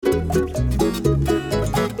Hey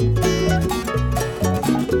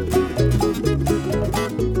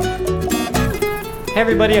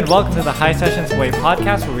everybody, and welcome to the High Sessions Hawaii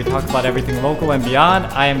podcast, where we talk about everything local and beyond.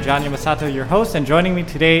 I am John Yamasato, your host, and joining me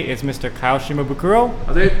today is Mr. Kyle Shimabukuro.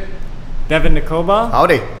 Howdy. Devin Nikoba.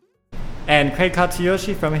 Howdy. And Craig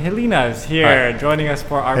Katsuyoshi from Helena's here. Hi. Joining us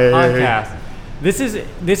for our podcast. Hey.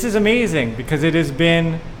 This is amazing because it has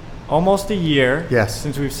been almost a year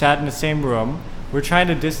since we've sat in the same room. We're trying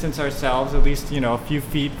to distance ourselves at least, a few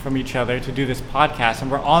feet from each other to do this podcast,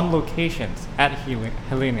 and we're on locations at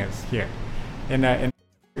Helena's here.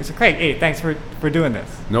 So Craig, hey, thanks for doing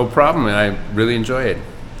this. No problem. I really enjoy it.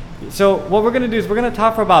 So what we're going to do is we're going to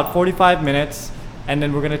talk for about 45 minutes, and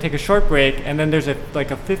then we're going to take a short break, and then there's a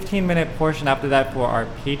 15-minute portion after that for our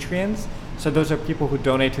Patreons. So those are people who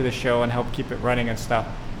donate to the show and help keep it running and stuff.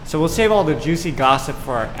 So we'll save all the juicy gossip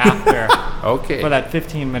for after for that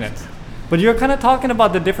 15 minutes. But you're kind of talking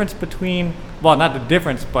about the difference between, well, not the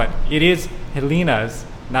difference, but it is Helena's,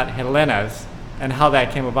 not Helena's, and how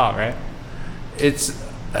that came about, right? It's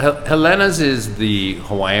Helena's is the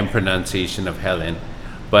Hawaiian pronunciation of Helen,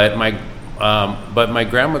 but my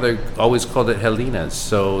grandmother always called it Helena's.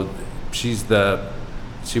 So she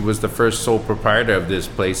was the first sole proprietor of this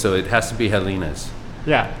place, so it has to be Helena's.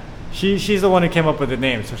 Yeah, she's the one who came up with the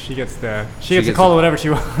name, so she gets to call it whatever she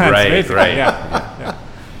wants. Right, basically. right. Yeah.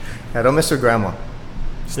 Yeah, don't miss her grandma.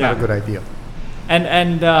 It's not a good idea.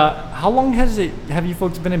 And how long have you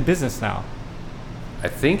folks been in business now? I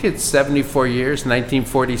think it's 74 years,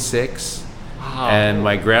 1946. Wow. And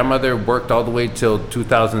my grandmother worked all the way till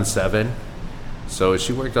 2007. So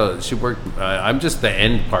she worked. I'm just the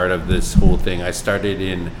end part of this whole thing. I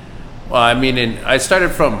started I started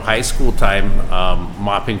from high school time,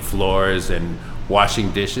 mopping floors and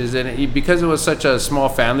washing dishes. And because it was such a small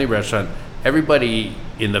family restaurant, everybody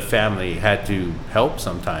in the family had to help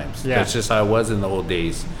sometimes. Yeah. That's just how it was in the old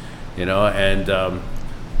days, and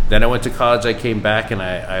then I went to college, I came back, and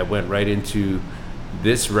I went right into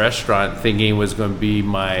this restaurant thinking it was going to be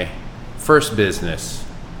my first business.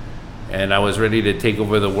 And I was ready to take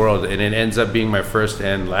over the world, and it ends up being my first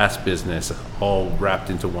and last business, all wrapped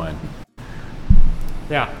into one.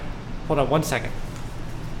 Yeah. Hold on 1 second.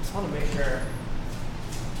 Just want to make sure.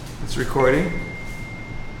 It's recording.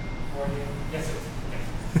 Yes, it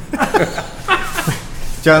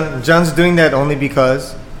is. John's doing that only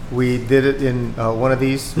because we did it in one of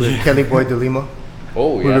these with Kelly Boy DeLima.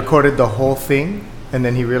 Oh, yeah. We recorded the whole thing, and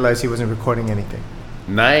then he realized he wasn't recording anything.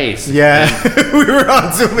 Nice. Yeah. We were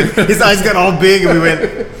on Zoom, and his eyes got all big, and we went,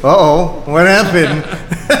 uh-oh, what happened?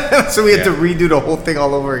 So we had to redo the whole thing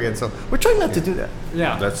all over again. So we're trying not to do that.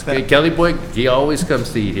 Yeah. That's good. Kelly Boy, he always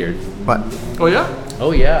comes to eat here. But Oh yeah?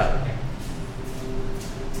 Oh, yeah.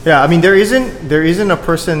 yeah, I mean, there isn't a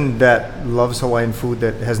person that loves Hawaiian food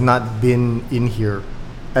that has not been in here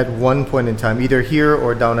at one point in time, either here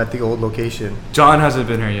or down at the old location. John hasn't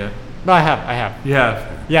been here yet. No, I have. You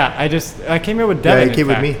have? Yeah, I came here with Devin. Yeah, he came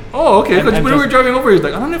with me. Oh, okay. And- Because and when we were just- driving over, he's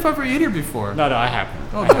like, I don't know if I've ever eaten here before. No, I have.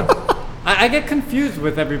 Oh, good. I get confused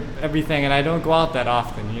with everything, and I don't go out that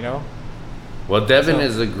often, Well, Devin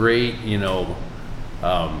is a great,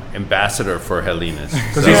 ambassador for Helena's.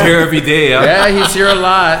 Because he's here every day, huh? Yeah, he's here a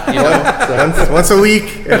lot, Once a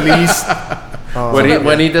week, at least.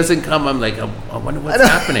 When he doesn't come, I'm like, I wonder what's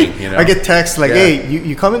happening. I get texts like, "Hey,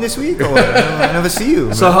 you coming this week?" Oh, I never see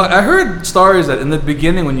you. So I heard stories that in the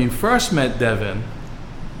beginning when you first met Devin.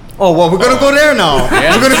 Oh well, we're gonna go there now.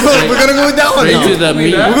 Yeah. We're gonna go with that one. Straight Now. to the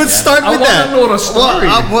meat. We're gonna start with that. I want to know the story.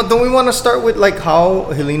 Well, don't we want to start with like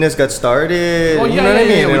how Helena's got started? Oh, yeah, you know what I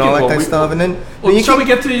mean, yeah, and we all can- that kind of stuff, and then Shall we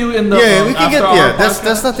get to you in the we can get after our that's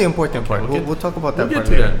podcast? not the important part. Okay, We'll talk about that We'll part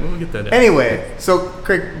get to later. that. We'll get to that. Anyway, so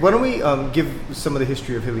Craig, why don't we give some of the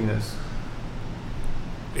history of Helena's?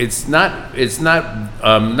 It's not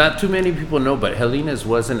too many people know, but Helena's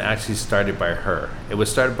wasn't actually started by her. It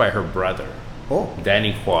was started by her brother,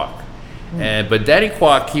 Danny Kwok. But Danny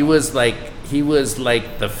Kwok, he was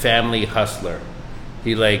like the family hustler.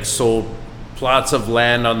 He like sold plots of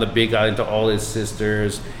land on the Big Island to all his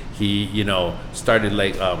sisters. He, started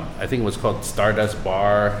like I think it was called Stardust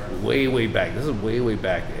Bar way back. This is way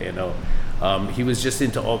back, He was just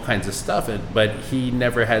into all kinds of stuff, but he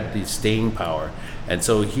never had the staying power. And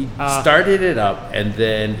so he started it up, and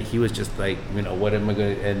then he was just like, what am I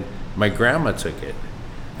going to... And my grandma took it.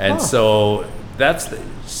 And so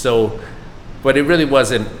but it really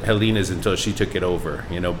wasn't Helena's until she took it over,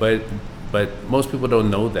 But most people don't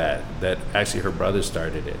know that actually her brother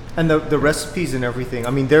started it. And the recipes and everything,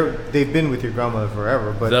 I mean, they've been with your grandmother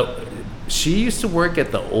forever, but... She used to work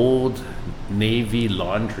at the old Navy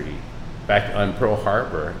laundry. back on Pearl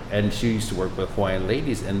Harbor, and she used to work with Hawaiian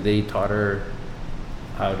ladies, and they taught her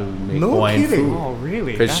how to make Hawaiian food. Oh,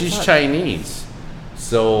 really? Because she's Chinese,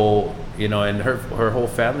 so and her whole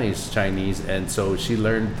family is Chinese, and so she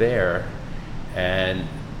learned there, and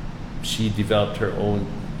she developed her own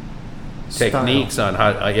techniques on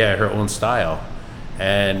how, her own style,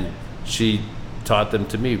 and she taught them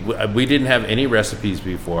to me. We didn't have any recipes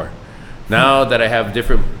before. Now that I have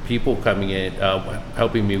different people coming in,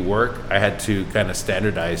 helping me work, I had to kind of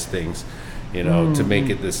standardize things, to make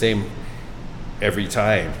it the same every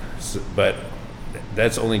time. But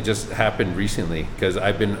that's only just happened recently because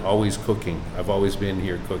I've been always cooking. I've always been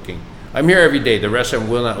here cooking. I'm here every day. The restaurant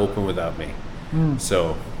will not open without me.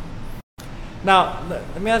 So. Now,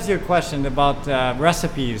 let me ask you a question about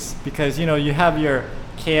recipes, because you have your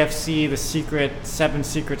KFC, the 7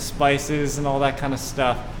 secret spices, and all that kind of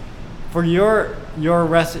stuff. For your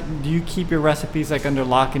recipe, do you keep your recipes like under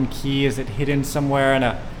lock and key? Is it hidden somewhere in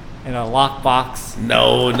a lock box?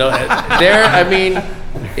 No. There, I mean,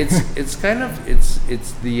 it's kind of it's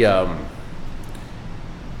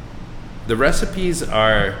the recipes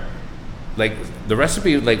are like the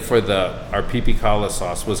recipe for our pipi kala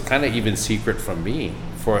sauce was kind of even secret from me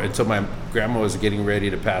until my grandma was getting ready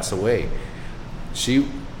to pass away. She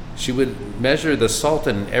would measure the salt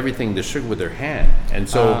and everything, the sugar, with her hand, and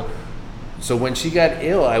so. So when she got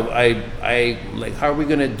ill, I like, how are we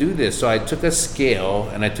gonna do this? So I took a scale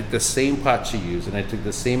and I took the same pot she used and I took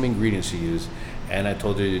the same ingredients she used, and I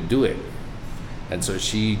told her to do it. And so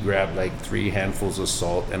she grabbed like 3 handfuls of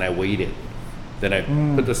salt and I weighed it. Then I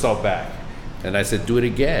put the salt back and I said, do it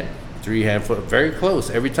again. 3 handfuls, very close,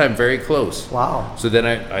 every time very close. Wow. So then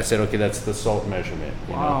I said, okay, that's the salt measurement.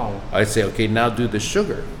 Wow. I say, okay, now do the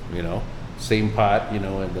sugar, same pot, and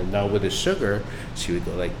then now with the sugar, she would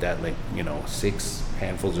go like that, 6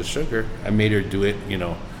 handfuls of sugar. I made her do it,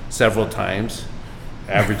 several times,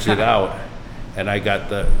 averaged it out, and I got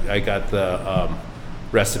the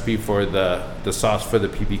recipe for the sauce for the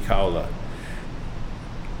pipi kala.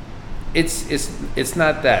 It's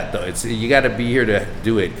not that though. You got to be here to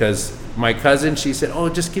do it, because my cousin, she said, oh,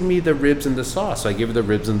 just give me the ribs and the sauce. So I gave her the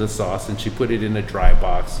ribs and the sauce, and she put it in a dry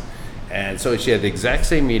box. And so she had the exact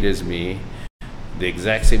same meat as me, the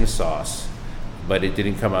exact same sauce, but it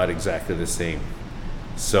didn't come out exactly the same.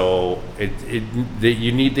 So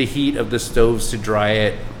you need the heat of the stoves to dry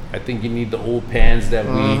it. I think you need the old pans that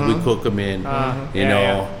we cook them in.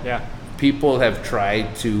 Yeah. People have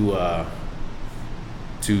tried to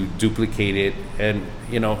duplicate it, and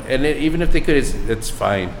even if they could, it's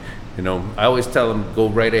fine. I always tell them, go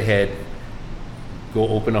right ahead. Go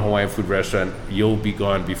open a Hawaiian food restaurant. You'll be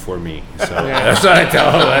gone before me. So that's what I tell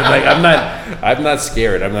them. I'm not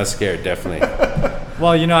scared. I'm not scared. Definitely.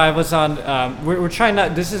 Well, I was on. We're trying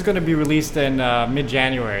not. This is going to be released in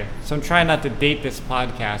mid-January, so I'm trying not to date this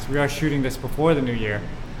podcast. We are shooting this before the new year,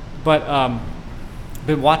 but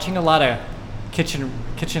been watching a lot of Kitchen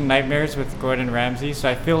Nightmares with Gordon Ramsay. So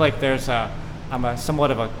I feel like I'm somewhat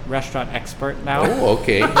of a restaurant expert now. Oh,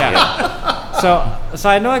 okay. Yeah. So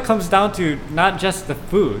I know it comes down to not just the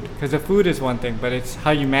food, because the food is one thing, but it's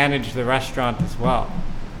how you manage the restaurant as well.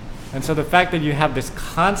 And so the fact that you have this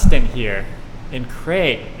constant here in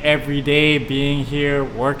Craig, every day being here,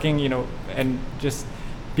 working, and just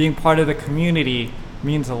being part of the community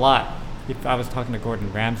means a lot. If I was talking to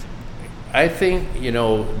Gordon Ramsay. I think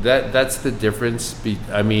that's the difference.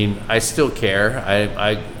 I still care.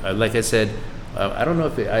 I like I said, I don't know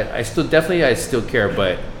if I still care,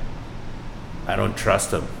 but I don't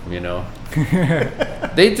trust them. They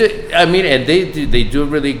do. And they do a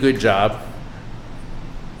really good job.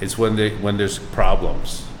 It's when there's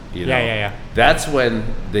problems. Yeah. That's when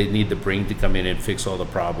they need the brain to come in and fix all the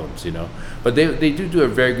problems. But they do a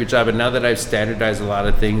very good job. And now that I've standardized a lot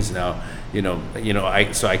of things now.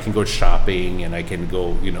 I can go shopping and I can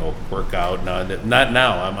go, work out. Not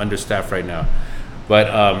now. I'm understaffed right now, but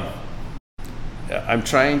I am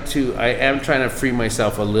trying to free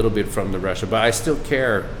myself a little bit from the restaurant, but I still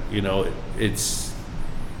care. It's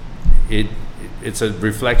a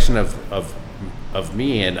reflection of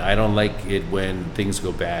me, and I don't like it when things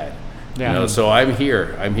go bad. Yeah. So I'm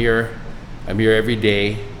here every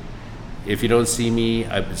day. If you don't see me,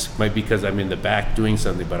 it might be because I'm in the back doing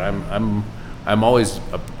something, but I'm always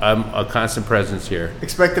I'm a constant presence here.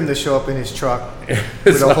 Expect him to show up in his truck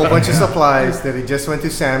with a whole bunch of supplies that he just went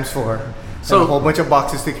to Sam's for, and a whole bunch of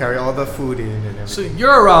boxes to carry all the food in and everything. So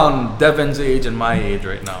you're around Devin's age and my age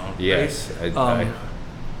right now. Yes, right?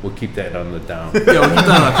 We'll keep that on the down. Yeah, we'll keep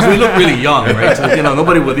that on, because we look really young, right? So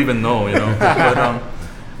nobody would even know,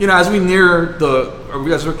 But as we near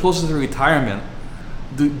as we're closer to retirement,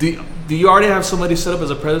 do do you already have somebody set up as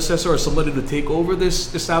a predecessor or somebody to take over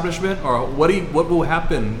this establishment, or what will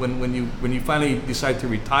happen when you finally decide to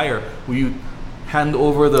retire? Will you hand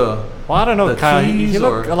over the Well, I don't know, the Kyle. keys He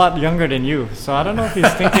looked or- a lot younger than you, so I don't know if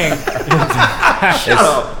he's thinking.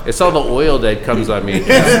 It's all the oil that comes on me.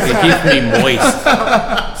 It keeps me moist,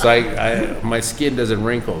 so my skin doesn't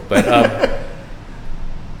wrinkle. But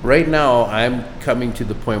right now, I'm coming to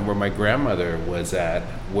the point where my grandmother was at,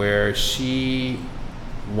 where she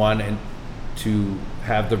wanted to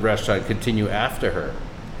have the restaurant continue after her.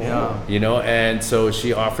 Yeah. You know, and so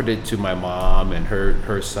she offered it to my mom and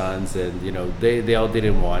her sons, and you know, they all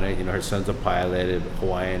didn't want it. You know, her son's a pilot at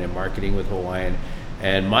Hawaiian and marketing with Hawaiian,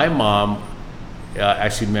 and my mom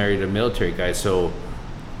actually married a military guy, so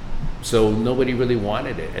nobody really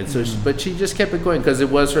wanted it, and so but she just kept it going because it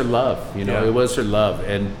was her love. You know, Yeah. it was her love,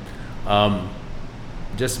 and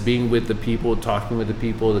just being with the people, talking with the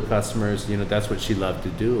people, the customers. You know, that's what she loved to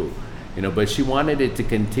do. You know, but she wanted it to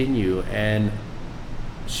continue, and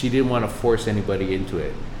she didn't want to force anybody into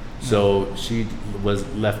it, so she was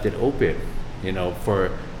left it open, you know,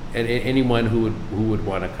 for anyone who would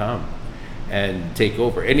want to come and take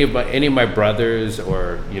over. Any of my brothers,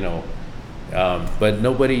 or you know, but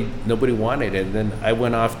nobody wanted it. And then I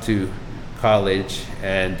went off to college,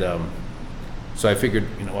 and so I figured,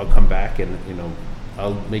 you know, I'll come back and you know,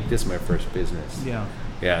 I'll make this my first business. Yeah.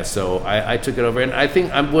 Yeah, so I took it over, and I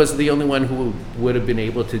think I was the only one who would have been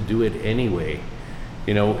able to do it anyway.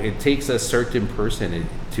 You know, it takes a certain person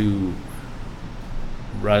to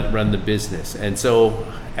run the business. And so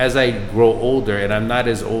as I grow older, and I'm not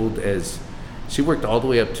as old as, she worked all the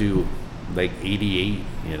way up to like 88,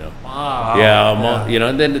 you know. Wow. Yeah, you know,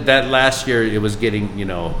 and then that last year it was getting,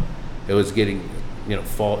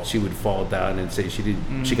 she would fall down and say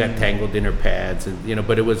she got tangled in her pads, and you know,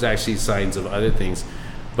 but it was actually signs of other things.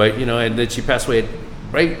 But you know, and then she passed away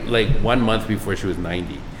right like 1 month before she was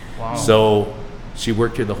 90. Wow. So she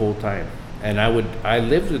worked here the whole time, and I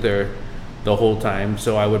lived with her the whole time.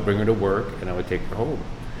 So I would bring her to work, and I would take her home.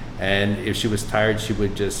 And if she was tired, she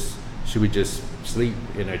would just sleep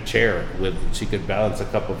in a chair she could balance a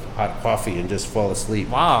cup of hot coffee and just fall asleep.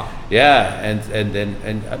 Wow. Yeah, and then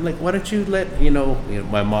I'm like, why don't you let you know?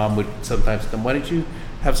 My mom would sometimes come. Why don't you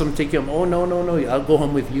have someone take you home? Oh no, I'll go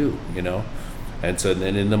home with you. You know, and so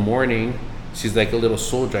then in the morning, she's like a little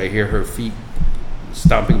soldier. I hear her feet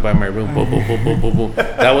stomping by my room, boom, boom, boom, boom, boom, boom.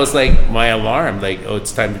 That was like my alarm, like, oh,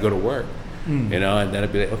 it's time to go to work, you know. And then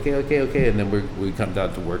I'd be like, okay, and then we come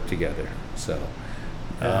down to work together. So,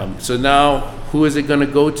 so now, who is it going to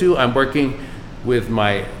go to? I'm working with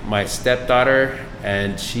my stepdaughter,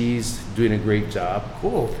 and she's doing a great job.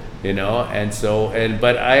 Cool. You know, and so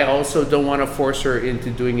but I also don't want to force her into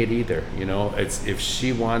doing it either. You know, it's if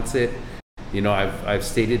she wants it. You know, I've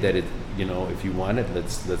stated that you know, if you want it,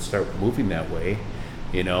 let's start moving that way.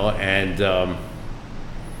 You know, and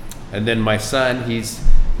then my son, he's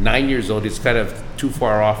 9 years old. He's kind of too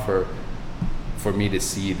far off for me to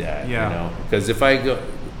see that. Yeah. You know, because if I go,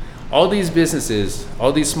 all these businesses,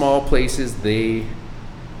 all these small places, they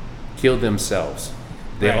kill themselves.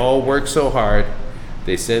 They Right. all work so hard.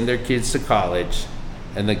 They send their kids to college,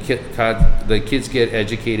 and the kids get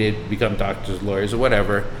educated, become doctors, lawyers, or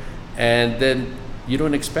whatever, and then you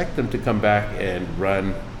don't expect them to come back and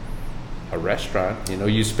run a restaurant. You know,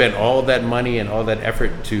 you spend all that money and all that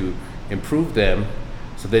effort to improve them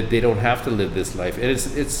so that they don't have to live this life. And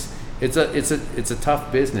it's a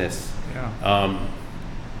tough business. Yeah.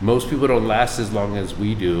 Most people don't last as long as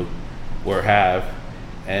we do or have,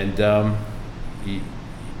 and you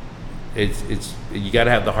got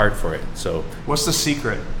to have the heart for it. So What's the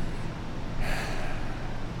secret?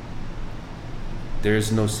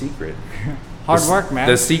 there's no secret. Hard work, man.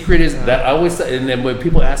 The secret is that I always, and then when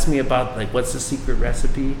people ask me about like what's the secret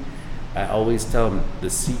recipe, I always tell them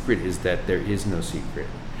the secret is that there is no secret.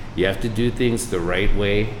 You have to do things the right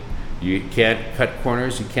way. You can't cut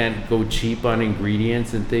corners. You can't go cheap on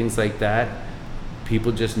ingredients and things like that.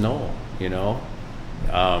 People just know, you know,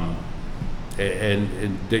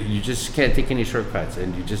 you just can't take any shortcuts,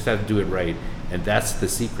 and you just have to do it right. And that's the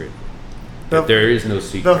secret. That there is no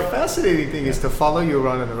secret. The fascinating thing is to follow you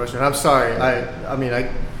around in the restaurant. I'm sorry.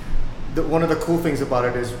 One of the cool things about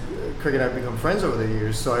it is Craig and I have become friends over the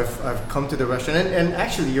years. So I've come to the restaurant, and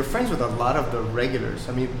actually you're friends with a lot of the regulars.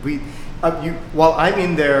 I mean, while I'm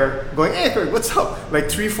in there going, hey Craig, what's up? Like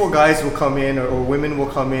 3-4 guys will come in, or women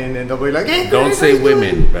will come in, and they'll be like, hey Craig, Don't say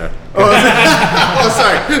women. Oh,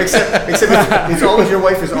 sorry. Except it's always, your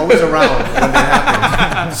wife is always around when that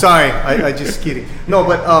happens. Sorry, I just kidding. No,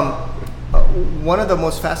 but one of the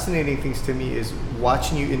most fascinating things to me is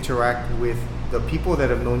watching you interact with the people that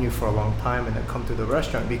have known you for a long time and that come to the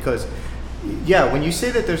restaurant. Because yeah, when you say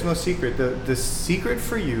that there's no secret, the secret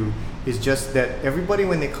for you is just that everybody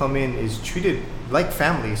when they come in is treated like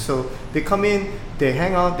family. So they come in, they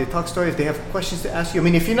hang out, they talk stories, they have questions to ask you. I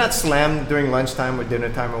mean, if you're not slammed during lunchtime or dinner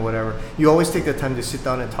time or whatever, you always take the time to sit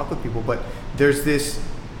down and talk with people. But there's this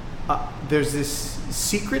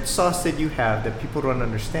secret sauce that you have that people don't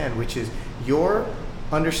understand, which is your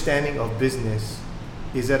understanding of business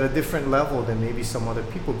is at a different level than maybe some other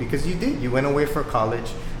people, because you went away for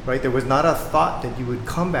college, right? There was not a thought that you would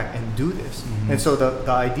come back and do this. Mm-hmm. And so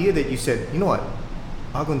the idea that you said, you know what,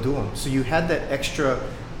 I'm gonna do them. So you had that extra,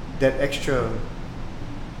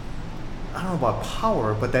 I don't know about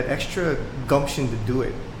power, but that extra gumption to do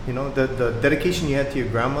it. You know, the dedication you had to your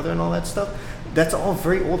grandmother and all that stuff. That's all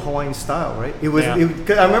very old Hawaiian style, right? It was. Yeah.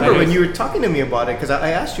 'Cause I remember when you were talking to me about it, because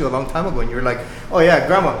I asked you a long time ago, and you were like, "Oh yeah,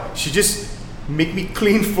 Grandma, she just make me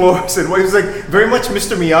clean floors," and it was like very much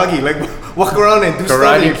Mr. Miyagi, like walk around and do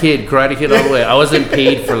Karate Kid all the way. I wasn't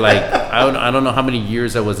paid for like I don't know how many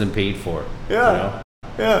years I wasn't paid for. Yeah, you know?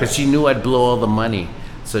 Yeah. Because she knew I'd blow all the money.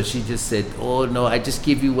 So she just said, "Oh no, I just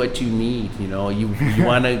give you what you need. You know, you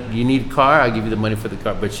need a car, I'll give you the money for the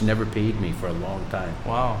car." But she never paid me for a long time.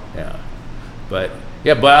 Wow.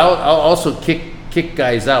 Yeah, but I'll also kick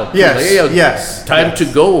guys out. Yes, like, hey, yes. Time yes. to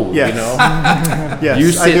go. Yes. You know. Yes,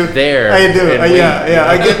 You sit there. I do. and wait. Yeah.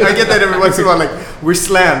 I get that every once in a while. Like we're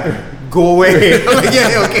slammed. Go away. I'm like,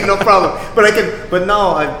 yeah, okay, no problem. But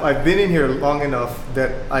now I've been in here long enough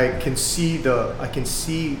that I can see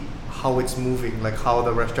how it's moving, like how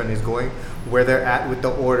the restaurant is going, where they're at with the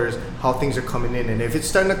orders, how things are coming in. And if it's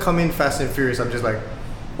starting to come in fast and furious, I'm just like,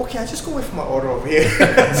 okay, I just go wait for my order over here.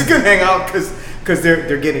 Just gonna hang out because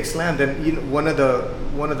they're getting slammed. And you know, one of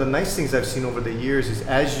the nice things I've seen over the years is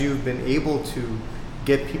as you've been able to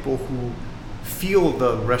get people who feel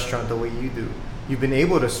the restaurant the way you do, you've been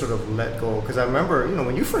able to sort of let go. Because I remember, you know,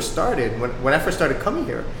 when you first started, when I first started coming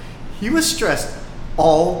here, he was stressed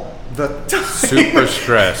all the time. Super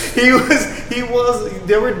stressed. He was.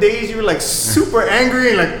 There were days you were like super angry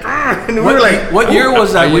and like, and we were like, what year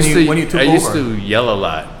was that when you took over? I used to yell a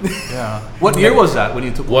lot. Yeah. What year was that when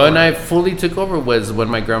you took over? When I fully took over was when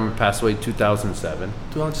my grandma passed away, 2007.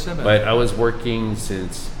 2007. But I was working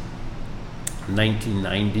since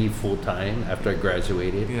 1990 full time after I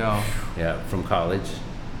graduated. Yeah, from college.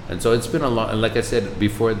 And so it's been a long, and like I said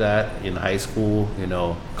before that, in high school, you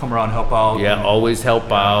know, come around, help out. Yeah, always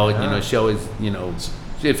help out. Yeah. You know, she always, you know,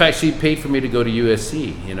 in fact, she paid for me to go to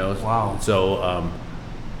USC. You know, wow. So,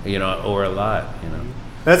 you know, or a lot. You know,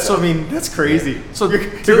 that's crazy. Yeah. So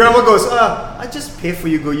your grandma goes, I just pay for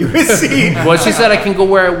you to go USC. Well, she said I can go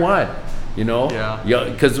where I want. You know, yeah,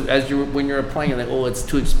 because when you're applying, you're like, oh, it's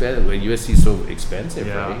too expensive. Well, USC is so expensive,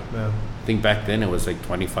 right? Yeah. I think back then it was like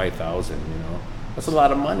 $25,000. You know. That's a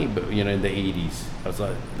lot of money, but you know, in the 80s, that's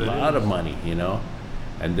a lot of money, you know.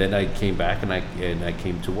 And then I came back and I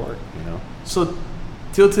came to work, you know. So,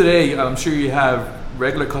 till today, I'm sure you have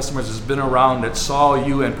regular customers that's been around that saw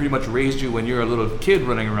you and pretty much raised you when you were a little kid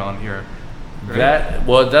running around here. Right?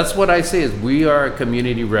 That's what I say is we are a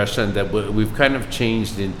community restaurant that we've kind of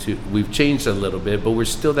changed we've changed a little bit, but we're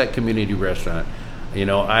still that community restaurant. You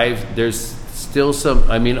know, there's still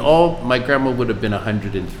some. I mean, my grandma would have been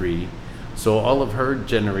 103. So all of her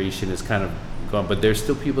generation is kind of gone, but there's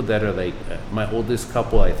still people that are like, my oldest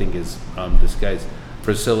couple, I think, is this guy's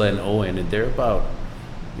Priscilla and Owen, and they're about,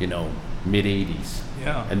 you know, mid-80s.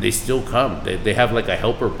 Yeah. And they still come. They have like a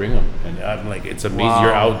helper bring them. And I'm like, it's amazing. Wow.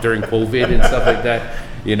 You're out during COVID and stuff like that.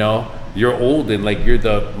 You know, you're old and like you're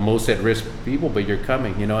the most at-risk people, but you're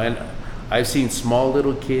coming, you know. And I've seen small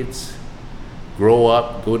little kids grow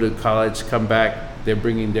up, go to college, come back. They're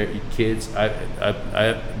bringing their kids.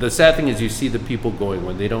 The sad thing is you see the people going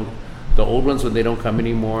when they don't, the old ones when they don't come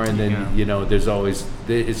anymore, and then you know there's always,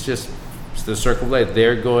 it's just the circle of life.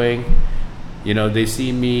 They're going, you know, they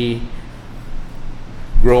see me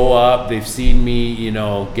grow up, they've seen me, you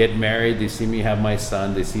know, get married, they see me have my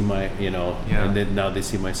son, they see my, you know, and then now they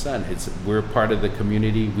see my son. We're part of the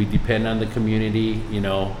community. We depend on the community, you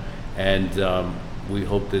know, and we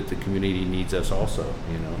hope that the community needs us also,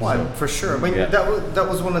 you know. Well, for sure. I mean, that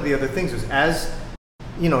was one of the other things was as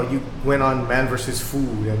you know, you went on Man vs.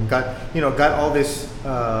 Food and got all this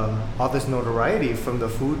notoriety from the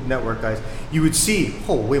Food Network guys. You would see,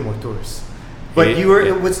 way more tourists. But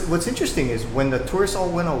what's interesting is when the tourists all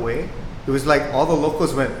went away, it was like all the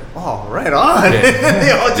locals went, oh, right on.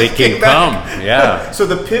 They all just came back. Yeah. So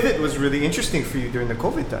the pivot was really interesting for you during the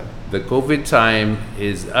COVID time. The COVID time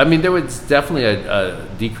there was definitely a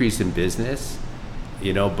decrease in business,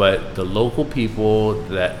 you know, but the local people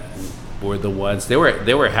that were the ones they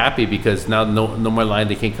were happy because now no more line.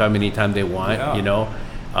 They can come anytime they want, Yeah. you know.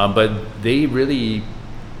 But they really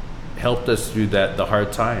helped us through the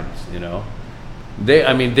hard times, you know.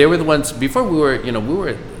 They were the ones before we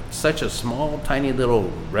were such a small, tiny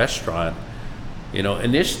little restaurant, you know.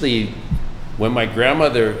 Initially, when my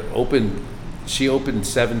grandmother opened, she opened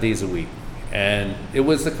 7 days a week, and it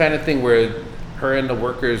was the kind of thing where her and the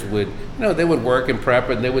workers would, you know, they would work and prep,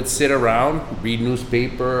 and they would sit around, read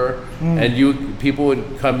newspaper, and people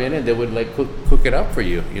would come in and they would like cook it up for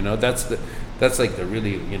you, you know. That's like the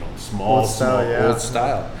really, you know, small old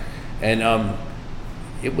style, and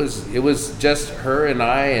it was just her and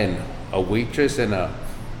I and a waitress and a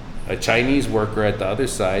Chinese worker at the other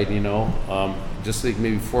side, you know, just like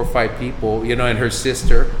maybe 4 or 5 people, you know, and her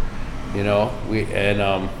sister, you know,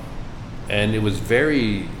 and it was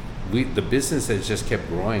the business has just kept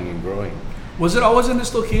growing and growing. Was it always in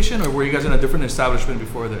this location, or were you guys in a different establishment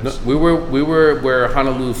before this? No, we were where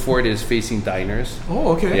Honolulu Fort is, facing diners.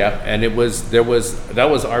 Oh, okay. Yeah, and that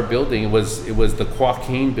was our building. It was the Kwok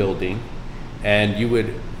Kane building, and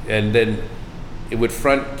then it would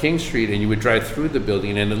front King Street, and you would drive through the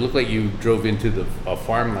building, and it looked like you drove into a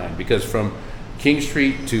farmland, because from King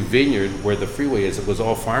Street to Vineyard, where the freeway is, it was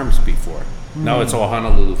all farms before. Now it's all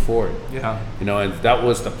Honolulu Fort. Yeah. You know, and that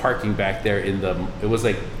was the parking back there it was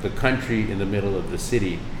like the country in the middle of the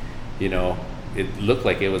city. You know, it looked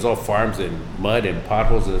like it was all farms and mud and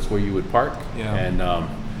potholes, and that's where you would park. Yeah. And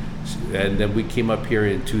then we came up here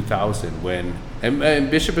in 2000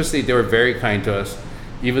 and Bishop Estate, they were very kind to us.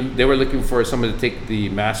 Even they were looking for someone to take the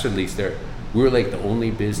master lease there. We were like the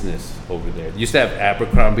only business over there. Used to have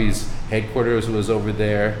Abercrombie's headquarters was over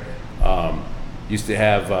there. Used to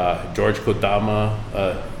have George Kodama.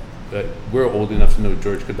 We're old enough to know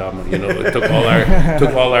George Kodama. You know, it took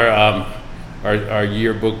all our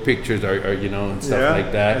yearbook pictures, our you know, and stuff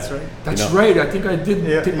like that. That's right. That's right. I think I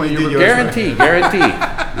did take my you did yearbook. yours. Guarantee.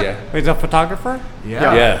 Yeah. Wait, he's a photographer?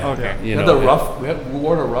 Yeah. Okay. You We know,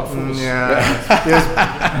 wore the ruffles.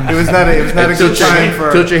 Yeah. It was not a good time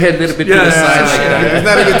for. tilt your head a little bit to the side like It that. was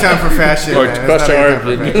not a good time for fashion. Or man. It's cross not your a arms.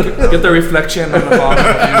 good time for fashion. Get the reflection on the bottom,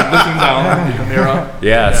 and looking down in the mirror.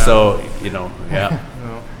 Yeah, so, you know, yeah.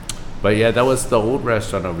 But yeah, that was the old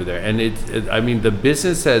restaurant over there. And I mean, the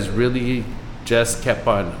business has really just kept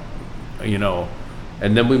on, you know.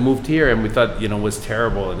 And then we moved here, and we thought, you know, it was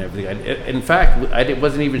terrible and everything. In fact, I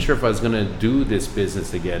wasn't even sure if I was going to do this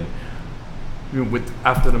business again.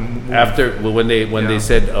 After the move. When they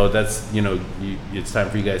said, oh, that's, you know, it's time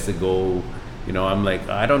for you guys to go, you know, I'm like,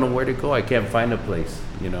 I don't know where to go. I can't find a place,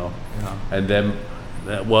 you know. Yeah. And then,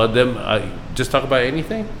 just talk about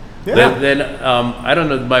anything. Yeah. Then I don't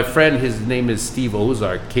know. My friend, his name is Steve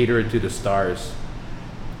Ozark, Caterer to the Stars.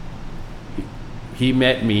 He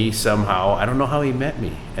met me somehow. I don't know how he met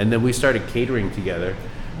me. And then we started catering together,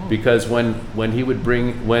 because when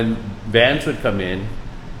vans would come in,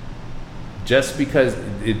 just because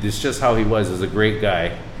it's just how he was as a great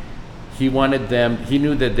guy, he wanted them. He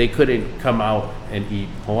knew that they couldn't come out and eat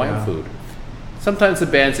Hawaiian food. Sometimes the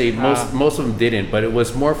bands ate, most of them didn't, but it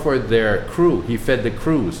was more for their crew. He fed the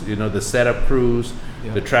crews, you know, the setup crews,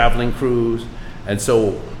 the traveling crews. And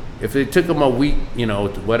so if it took them a week, you know,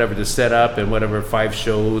 whatever, to set up and whatever, 5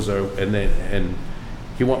 shows, and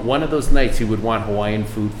he one of those nights he would want Hawaiian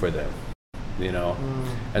food for them, you know.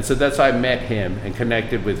 And so that's how I met him and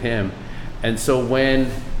connected with him. And so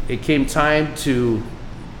when it came time to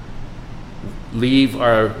leave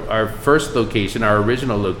our first location, our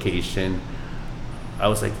original location, I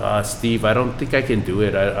was like, Steve, I don't think I can do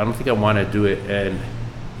it. I don't think I want to do it. And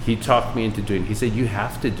he talked me into doing it. He said, you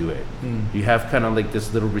have to do it. You have kind of like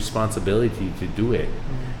this little responsibility to do it,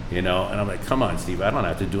 you know? And I'm like, come on, Steve, I don't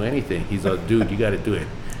have to do anything. He's like, dude, you got to do it.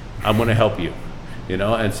 I'm going to help you, you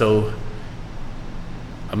know? And so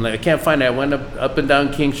I'm like, I can't find it. I went up and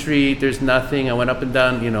down King Street. There's nothing. I went up and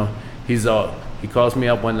down, you know. He calls me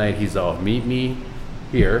up one night. He's all, meet me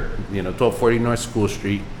here, you know, 1240 North School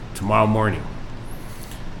Street tomorrow morning.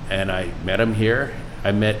 And I met him here.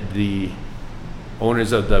 I met the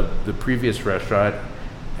owners of the previous restaurant,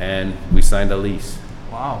 and we signed a lease.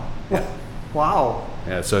 Wow. Wow.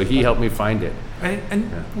 Yeah, so he helped me find it. And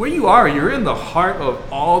where you are, you're in the heart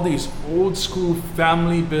of all these old school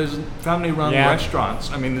family-run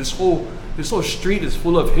restaurants. I mean, this whole street is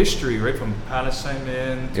full of history, right? From Palace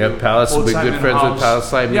Simon to Palace. Old We're Simon good friends House. with Palace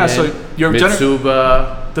Simon. Yeah, so your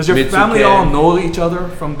Mitsuba. does your family all know each other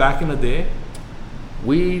from back in the day?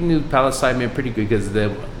 We knew Palace Simon pretty good, because there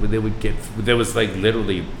was like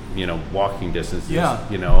literally, you know, walking distances. Yeah.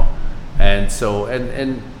 You know, and so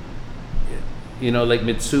and you know, like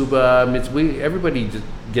Mitsuba, everybody just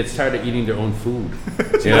gets tired of eating their own food.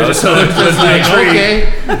 You know, so it's just like,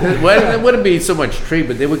 okay. Well, it wouldn't be so much tree,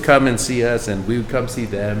 but they would come and see us, and we would come see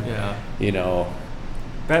them. Yeah. You know.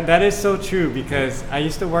 That is so true, because I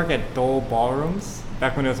used to work at Dole Ballrooms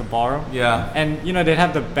back when it was a ballroom. Yeah. And you know, they'd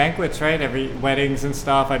have the banquets, right? Every weddings and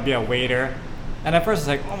stuff. I'd be a waiter, and at first it's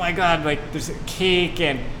like, oh my god, like there's cake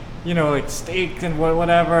and you know, like steak and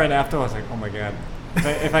whatever. And after I was like, oh my god,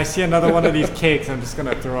 if I see another one of these cakes, I'm just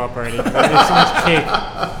gonna throw up already. There's so much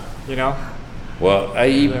cake, you know. Well, I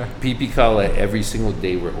eat Yeah. pipi kala every single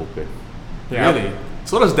day we're open. Yeah. Really?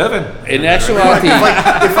 So does Devin. In actuality,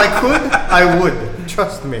 if I could, I would.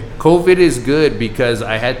 Trust me. COVID is good because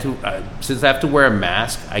I had to, since I have to wear a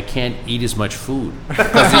mask, I can't eat as much food.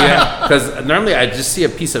 Because normally I just see a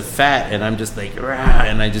piece of fat and I'm just like, rah,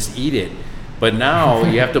 and I just eat it. But now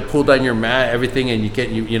you have to pull down your everything, and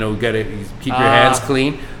you know, gotta keep your hands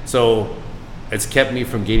clean. So it's kept me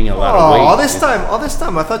from gaining a lot of weight. All this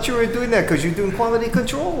time, I thought you were doing that because you're doing quality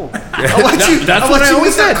control. That's what I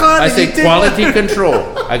always said. I say quality control.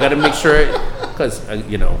 I got to make sure, because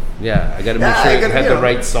you know, I got to make sure it had the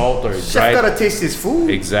right salt or chef dried. Gotta taste his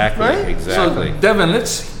food. Exactly, right? exactly. So Devin,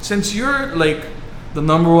 since you're like the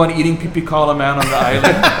 #1 eating pipi kala man on the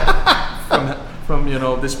island from you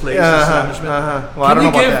know this place establishment. Well, I don't know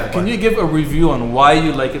about that. Can you give a review on why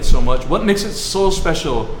you like it so much? What makes it so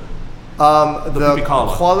special? The pipi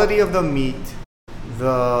kala. quality of the meat,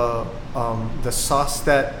 the sauce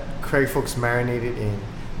that Craig folks marinated in,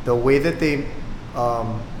 the way that they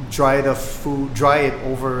dry it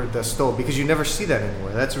over the stove, because you never see that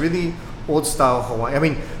anywhere. That's really old style Hawaiian. I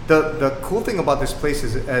mean, the cool thing about this place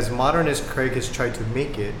is, as modern as Craig has tried to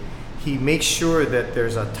make it, he makes sure that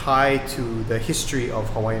there's a tie to the history of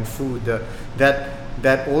Hawaiian food.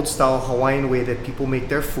 That old style Hawaiian way that people make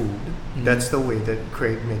their food, that's the way that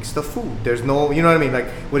Craig makes the food. There's no, you know what I mean? Like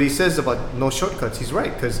what he says about no shortcuts, he's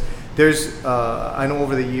right. Because there's, I know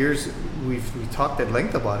over the years, we've talked at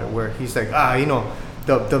length about it, where he's like, you know,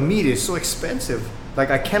 the meat is so expensive. Like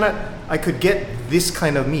I could get this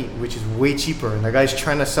kind of meat, which is way cheaper. And the guy's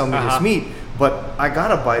trying to sell me this meat, but I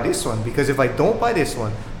gotta buy this one, because if I don't buy this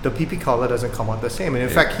one, the pipi kala doesn't come out the same. And in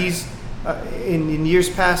fact, he's, in years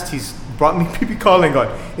past, he's brought me pipi kala and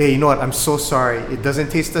gone, hey, you know what, I'm so sorry, it doesn't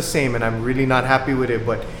taste the same and I'm really not happy with it,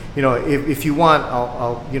 but you know, if you want,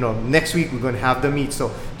 I'll you know, next week we're going to have the meat,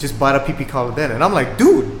 so just buy the pipi kala then. And I'm like,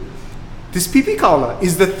 dude, this pipi kala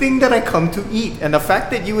is the thing that I come to eat, and the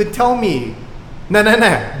fact that you would tell me, nah,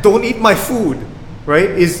 don't eat my food, right,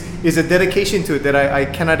 is a dedication to it that I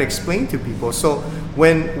cannot explain to people. So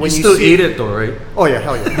when you still eat it though, right? Oh yeah,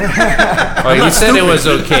 hell yeah. Oh, you said it was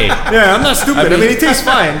okay. Yeah, I'm not stupid. I mean, it tastes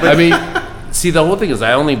fine. But I mean, see, the whole thing is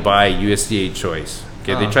I only buy USDA choice.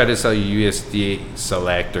 Okay, they try to sell you USDA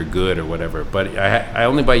select or good or whatever, but I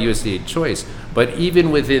only buy USDA choice. But even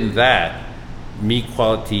within that, meat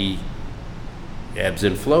quality ebbs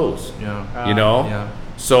and flows. Yeah. You know. Yeah.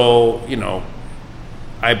 So you know,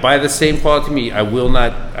 I buy the same quality meat. I will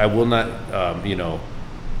not, you know,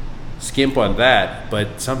 skimp on that.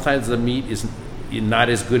 But sometimes the meat is not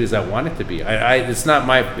as good as I want it to be. I just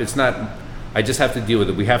have to deal with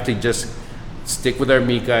it. We have to just stick with our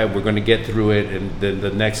meat guy. We're going to get through it, and then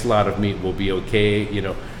the next lot of meat will be okay. You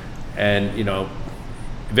know, and you know,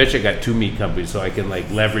 eventually I got 2 meat companies, so I can like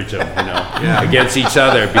leverage them, you know, against each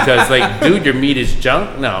other, because like, dude, your meat is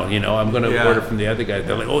junk now. You know, I'm going to order from the other guy.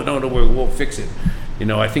 They're like, oh no, we'll fix it. You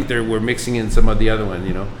know, I think we're mixing in some of the other one,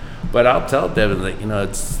 you know. But I'll tell Devin, like, you know,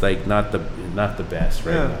 it's like not the best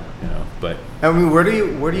right now, you know. But I mean, where do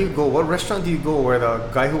you go? What restaurant do you go where the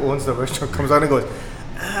guy who owns the restaurant comes out and goes,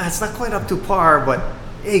 it's not quite up to par, but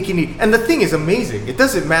hey, can you? And the thing is amazing. It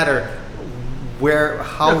doesn't matter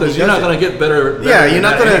how because you're not gonna get better. Yeah, you're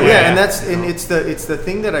not gonna. Anyway. Yeah, and it's the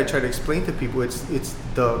thing that I try to explain to people. It's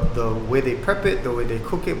the way they prep it, the way they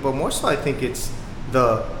cook it, but more so I think it's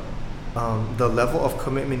the level of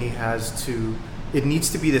commitment he has to. It needs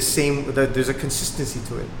to be the same. That there's a consistency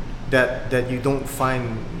to it that you don't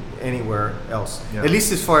find anywhere else. Yeah. At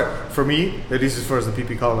least as far as the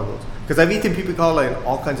pipi kala goes, because I've eaten pipi kala in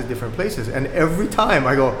all kinds of different places, and every time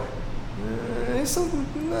I go,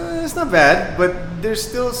 it's not bad, but there's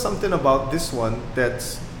still something about this one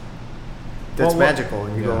that's magical.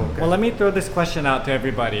 And you go, okay. Well, let me throw this question out to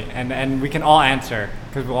everybody, and we can all answer,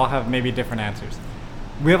 because we all have maybe different answers.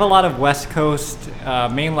 We have a lot of West Coast,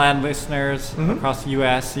 mainland listeners across the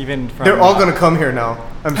U.S., even from... They're all going to come here now.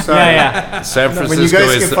 I'm sorry. Yeah. San Francisco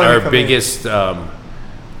is our biggest...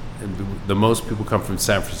 the most people come from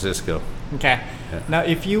San Francisco. Okay. Yeah. Now,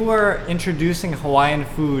 if you were introducing Hawaiian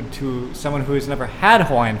food to someone who has never had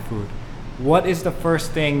Hawaiian food, what is the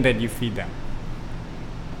first thing that you feed them?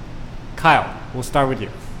 Kyle, we'll start with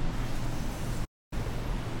you.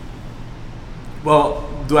 Well,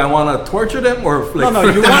 do I want to torture them or like No,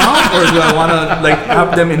 freak you them want- out, or do I want to like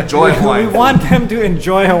have them enjoy Hawaiian We food? want them to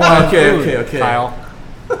enjoy Hawaiian food, Okay. Kyle.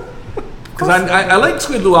 Because I like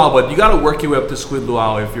squid luau, but you got to work your way up to squid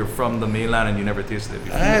luau if you're from the mainland and you never tasted it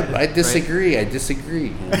before. I disagree. I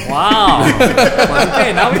disagree. Wow.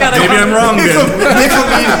 Okay, now we got to... Maybe I'm wrong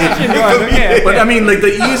then. Okay. But I mean, like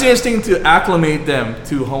the easiest thing to acclimate them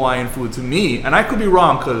to Hawaiian food to me, and I could be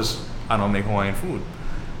wrong because I don't make Hawaiian food,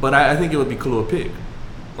 but I think it would be Kalua pig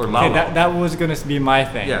or lau. Okay, that was going to be my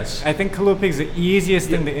thing. Yes. I think Kalua Pig's the easiest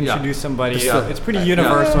thing to introduce somebody. Yeah. It's pretty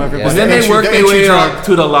universal. Yeah. Everybody. And then Entry- they work the their way entry up drug.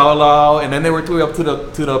 to the lau lau, and then they work their way up to the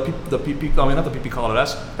pipi. I mean, not the pipi collar.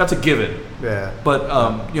 That's a given. Yeah. But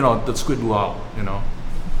the squid luau.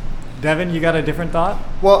 Devin, you got a different thought?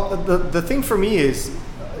 Well, the thing for me is,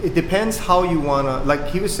 it depends how you wanna, like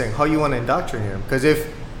he was saying, how you wanna indoctrinate them. Because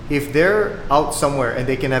if they're out somewhere and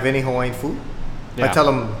they can have any Hawaiian food, I Yeah. tell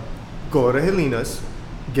them, go to Helena's,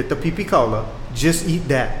 get the pipi kaula, just eat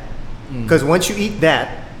that. Because once you eat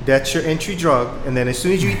that, that's your entry drug, and then as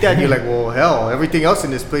soon as you eat that, you're like, well, hell, everything else in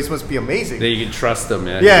this place must be amazing. Then you can trust them,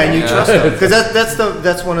 man. Yeah, and you trust them because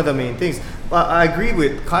that's one of the main things. I agree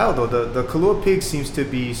with Kyle though. The Kalua pig seems to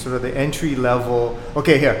be sort of the entry level.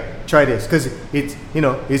 Okay, here, try this because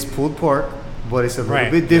it's pulled pork, but it's a little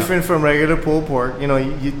Right, bit different from regular pulled pork.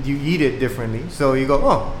 You eat it differently, so you go,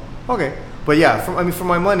 oh, okay. But yeah, for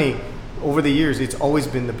my money, over the years, it's always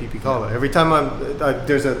been the pipi kaula. Every time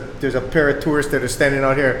there's a pair of tourists that are standing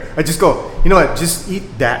out here, I just go, you know what? Just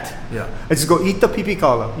eat that. Yeah. I just go eat the pipi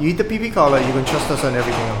kaula. You eat the pipi kaula, you can trust us on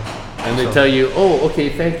everything else. And they tell you, oh, okay,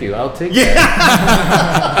 thank you. I'll take that.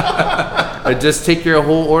 Or just take your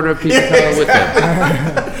whole order of pipi kaula with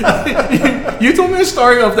them. You told me a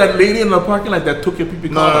story of that lady in the parking lot that took your pipi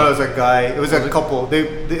No, collar. it was a guy. It was a couple.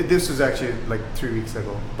 This was actually like 3 weeks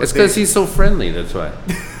ago. But It's because he's so friendly, that's why.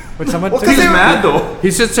 Would someone Well, take- He's they were- mad though.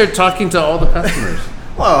 He sits there talking to all the customers.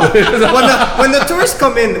 Well, when the tourists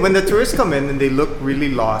come in and they look really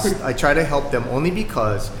lost, I try to help them only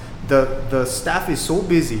because the staff is so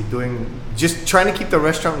busy just trying to keep the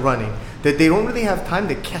restaurant running that they don't really have time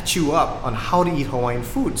to catch you up on how to eat Hawaiian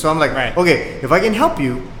food. So I'm like, Right. okay, if I can help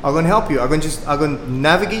you, I'm gonna help you. I'm gonna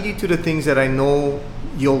navigate you to the things that I know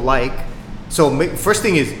you'll like. So first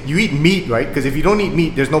thing is you eat meat, right? Because if you don't eat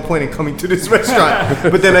meat, there's no point in coming to this restaurant.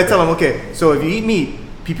 But then I tell them, okay, so if you eat meat,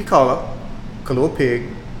 pipi kaula, Kalua pig,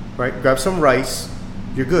 right? Grab some rice,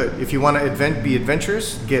 you're good. If you want to be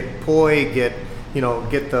adventurous, get poi, get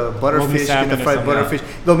the butterfish, get salmon the or fried something, butterfish,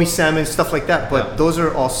 lomi salmon, stuff like that. But Yeah. those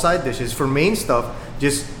are all side dishes. For main stuff,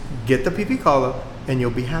 just get the pipi kaula and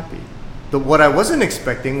you'll be happy. What I wasn't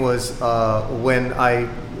expecting was when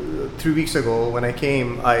 3 weeks ago when I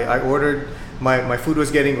came, I ordered. My food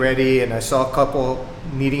was getting ready and I saw a couple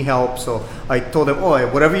needing help, so I told them, oh,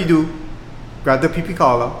 whatever you do, grab the pipi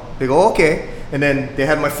kaula. They go, okay. And then they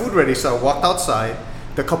had my food ready, so I walked outside.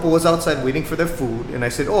 The couple was outside waiting for their food, and I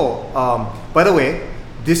said, oh, by the way,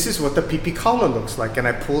 this is what the pipi kaula looks like. And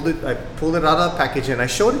I pulled it out of the package and I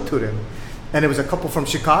showed it to them. And it was a couple from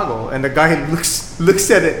Chicago, and the guy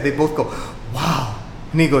looks at it. They both go, wow.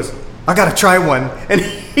 And he goes, I gotta try one. And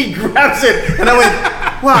he grabs it, and I went,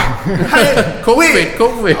 wow. COVID.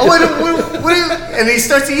 Oh, what are you? And he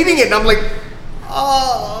starts eating it, and I'm like,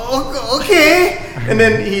 oh, okay. And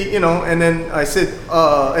then and then I said,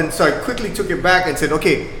 and so I quickly took it back and said,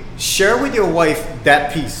 okay, share with your wife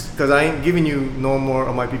that piece, because I ain't giving you no more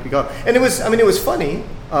of my pipi kaula. And it was funny,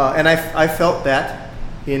 and I felt that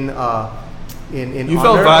in You honor.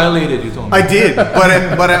 felt violated. You told me. I did,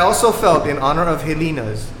 but I also felt in honor of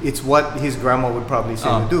Helena's, it's what his grandma would probably say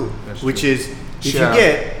to do, that's which true. is if Share. you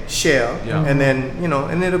get, share, Yeah. and then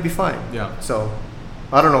and it'll be fine. Yeah. So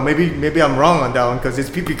I don't know. Maybe I'm wrong on that one because it's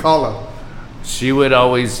pipi kaula.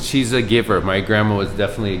 She's a giver. My grandma was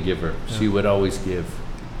definitely a giver. She would always give.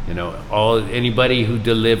 Anybody who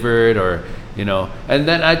delivered or, and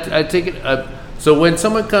then I take it up. So when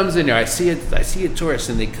someone comes in here, I see a tourist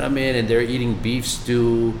and they come in and they're eating beef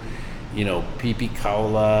stew, pipi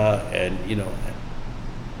kaula, and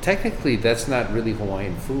technically that's not really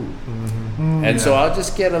Hawaiian food. Mm-hmm. And so I'll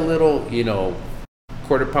just get a little,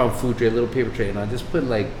 quarter-pound food tray, a little paper tray, and I'll just put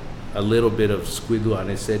like a little bit of squid luau.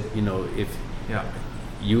 And I said, if Yeah.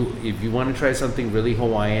 you want to try something really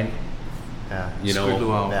Hawaiian, Yeah. Squid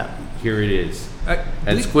luau. Yeah. here it is.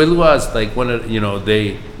 And Did- squid luau is like one of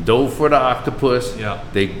they dove for the octopus, Yeah.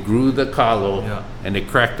 they grew the kalo, Yeah. and they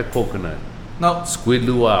cracked the coconut. Now, Squid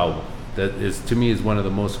luau, that is to me is one of the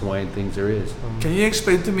most Hawaiian things there is. can you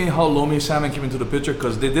explain to me how lomi salmon came into the picture?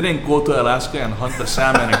 Because they didn't go to Alaska and hunt the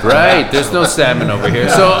salmon. And come Right, back. there's no salmon over here.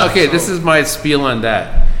 So okay, this is my spiel on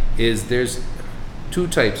that. There's two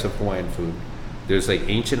types of Hawaiian food. there's like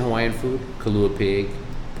ancient Hawaiian food, kalua pig,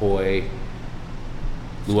 poi,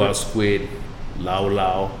 luau squid, lau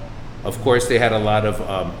lau. Of course, they had a lot of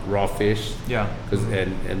raw fish. Yeah.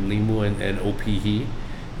 And limu and opihi,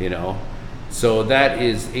 you know. So that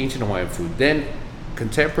is ancient Hawaiian food. Then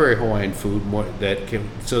contemporary Hawaiian food,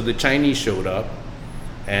 so the Chinese showed up,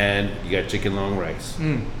 and you got chicken long rice.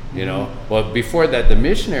 You know. Well, before that, the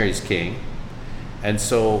missionaries came, and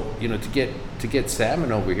so you know, to get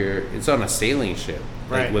salmon over here, it's on a sailing ship,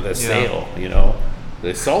 right, like with a sail. You know,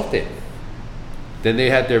 they salt it. Then they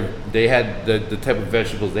had the type of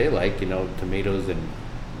vegetables they like, you know, tomatoes and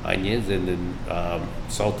onions, and then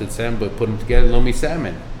salted salmon, but put them together, lomi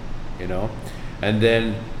salmon, you know. And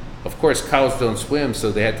then, of course, cows don't swim,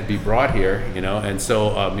 so they had to be brought here, you know. And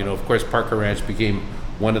so, you know, of course, Parker Ranch became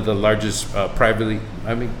one of the largest I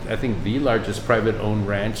think the largest private-owned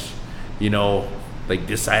ranch, you know, like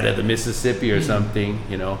this side of the Mississippi or something,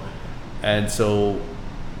 you know. And so,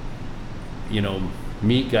 you know,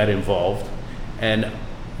 meat got involved. And,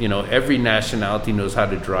 you know, every nationality knows how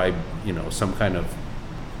to dry, you know, some kind of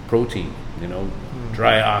protein, you know,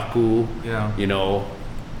 dry aku, you know,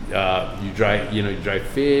 you dry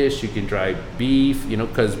fish, you can dry beef, you know,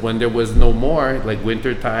 because when there was no more, like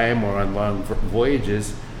winter time or on long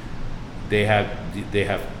voyages, they have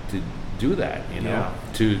to do that, you know,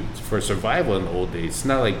 for survival in the old days. It's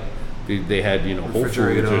not like they had, you know, Whole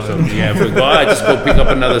Foods or something. Yeah, I just go pick up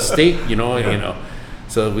another steak, you know, you know.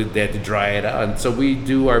 So they had to dry it out, and so we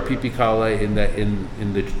do our pipikala in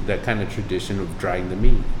that kind of tradition of drying the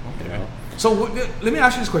meat. Okay. You know? So let me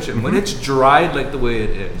ask you this question: when it's dried like the way it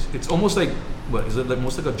is, it's almost like what is it? Like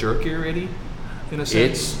almost like a jerky already, in a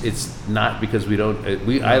sense. It's not, because we don't.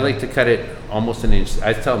 I like to cut it almost an inch.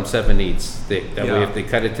 I tell them 7/8 thick. That way, if they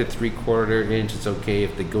cut it to 3/4 inch, it's okay.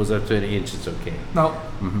 If it goes up to an inch, it's okay. Now,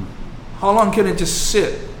 how long can it just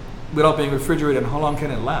sit without being refrigerated, and how long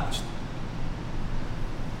can it last?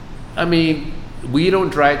 I mean, we don't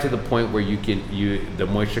dry it to the point where the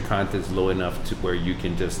moisture content is low enough to where you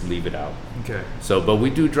can just leave it out. Okay. So, but we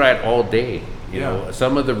do dry it all day. You know,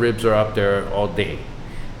 some of the ribs are up there all day.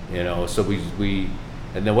 You know, so we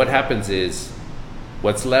and then what happens is,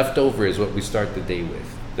 what's left over is what we start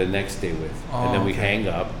the next day with, and then we hang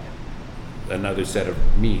up another set of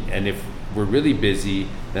meat. And if we're really busy,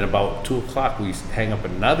 then about 2 o'clock we hang up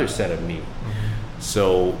another set of meat.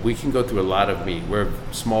 So we can go through a lot of meat. We're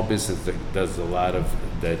a small business that does a lot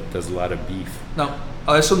of beef. Now,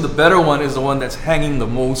 I assume the better one is the one that's hanging the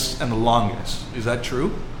most and the longest. Is that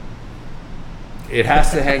true? It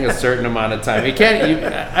has to hang a certain amount of time. It can't.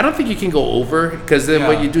 I don't think you can go over, because then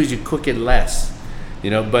what you do is you cook it less.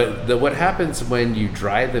 You know, but what happens when you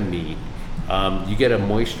dry the meat, you get a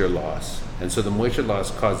moisture loss, and so the moisture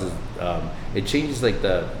loss causes it changes like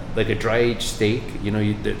a dry aged steak. You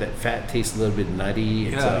know, that fat tastes a little bit nutty.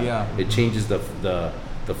 It changes the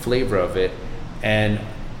flavor of it, and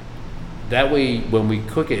that way when we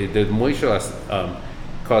cook it, the moisture loss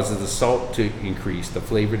causes the salt to increase, the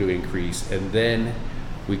flavor to increase, and then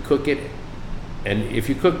we cook it. And if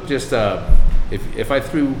you cook just if I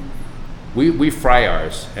threw, we fry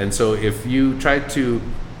ours, and so if you try to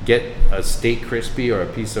get a steak crispy or a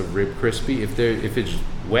piece of rib crispy, if it's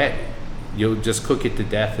wet, you'll just cook it to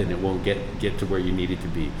death and it won't get to where you need it to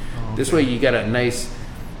be. Okay. This way you got a nice,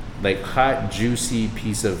 like, hot, juicy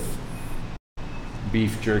piece of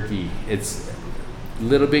beef jerky. It's a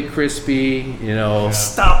little bit crispy, you know.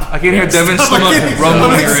 Stop! I can hear Devin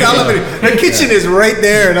rumbling. The kitchen is right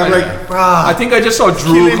there, and I'm like, brah. I think I just saw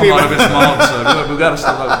drool come out of his mouth, so we gotta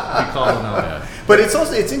stop be calling out. Yeah. But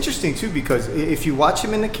it's interesting too, because if you watch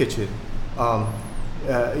him in the kitchen,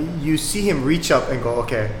 you see him reach up and go,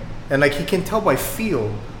 okay, and like he can tell by feel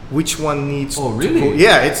which one needs. Oh, really? To go.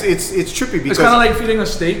 Yeah, it's trippy, because it's kind of like feeding a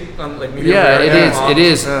steak on like medium rare. It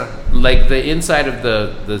is. Yeah. Like the inside of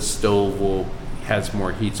the stove has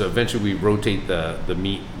more heat, so eventually we rotate the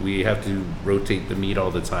meat. We have to rotate the meat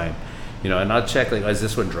all the time, you know. And I'll check, like, is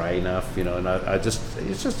this one dry enough, you know? And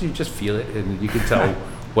you just feel it, and you can tell.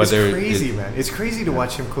 Whether it's crazy, man. It's crazy to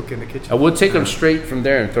watch him cook in the kitchen. I would take them straight from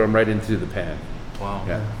there and throw them right into the pan. Wow.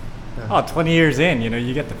 Yeah. Oh, 20 years in, you know,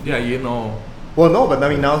 you get the. Yeah, you know. Well, no, but I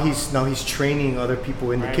mean, now he's training other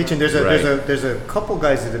people in the kitchen. There's a couple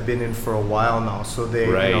guys that have been in for a while now, so they.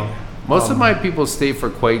 Right. You know, most of my people stay for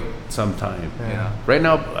quite some time. Yeah. Right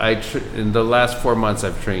now, in the last 4 months,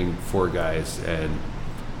 I've trained 4 guys, and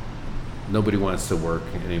nobody wants to work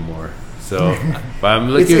anymore. So, but I'm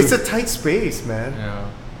looking. It's a tight space, man. Yeah.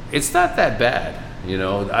 It's not that bad, you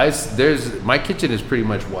know. My kitchen is pretty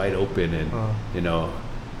much wide open, and you know,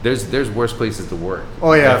 there's worse places to work.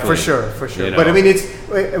 Oh yeah, Definitely. for sure. You But I know? mean, it's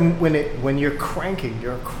when you're cranking.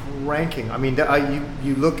 I mean,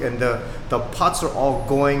 you look and the pots are all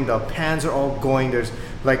going, the pans are all going.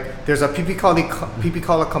 There's a pee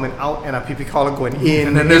caller coming out and a pee caller going in.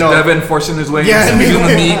 And then there's Devin forcing his way Yeah, into the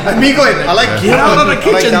meat. and me going. I like Get out of the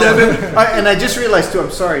kitchen, Devin. And I just realized too.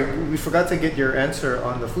 I'm sorry, we forgot to get your answer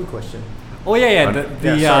on the food question. Oh yeah.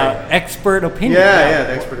 The sorry. expert opinion. Yeah,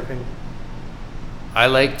 the expert opinion. I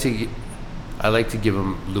like to give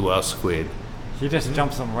him luau squid. He just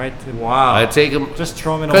jumps them right to. Wow. I take him Just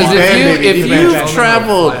throw them in a because water. if baby, you've baby.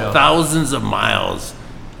 traveled File. thousands of miles,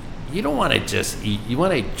 you don't want to just eat. You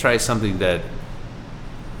want to try something that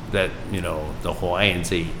you know the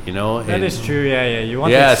Hawaiians eat. You know. That is true. Yeah. You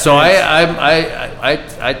want. Yeah, the so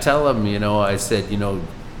experience. I tell them, you know, I said, you know,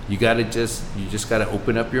 you just gotta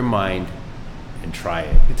open up your mind and try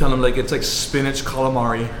it. You tell them like it's like spinach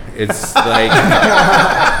calamari. It's like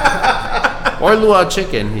or luau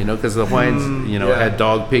chicken, you know, because the Hawaiians, you know, yeah. had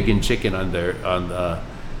dog, pig, and chicken on the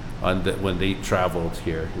when they traveled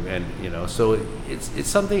here, and you know, so it's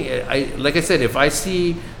something. Like I said, if I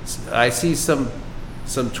see some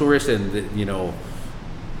tourists and you know,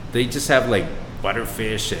 they just have like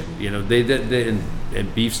butterfish and you know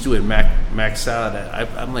and beef stew and mac salad.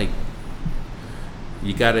 I'm like,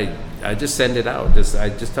 you gotta. I just send it out. I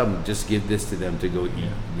just tell them, just give this to them to go eat.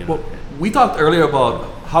 You know. Well, we talked earlier about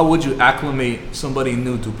how would you acclimate somebody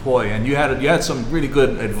new to poi, and you had some really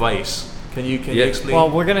good advice. Can you explain? Well,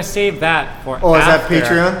 we're gonna save that for. Oh, is that after.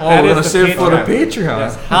 Patreon? Oh, That we're is gonna the save it for the Patreon. Patreon.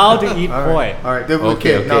 Yes, how to eat All poi. right.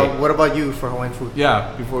 Okay. Okay. Now, what about you for Hawaiian food?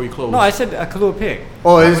 Yeah, before we close. No, I said a kalua pig.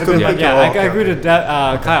 Oh, it is good. Yeah, Oh, I okay, agree okay.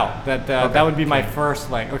 to Kyle that that would be my first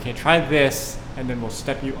okay, try this, and then we'll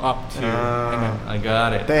step you up to. and then, I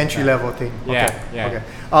got it. The entry level thing. Yeah, Okay. yeah.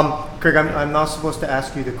 Okay. Craig, I'm not supposed to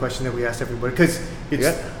ask you the question that we asked everybody because it's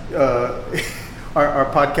our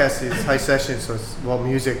podcast is high session, so it's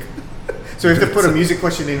music. So we have to put a music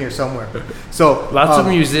question in here somewhere. So Lots of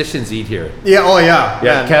musicians eat here. Yeah. Oh yeah.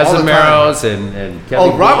 Yeah, man, all the time. Casimiro's and Kelly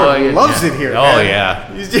Oh, Robert Boy and- loves yeah. it here. Oh man.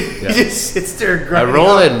 yeah. He just sits there grinding.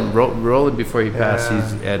 up. Roland before he passed,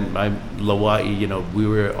 Yeah. and my Lawai, you know, we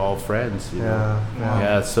were all friends. You know? Yeah.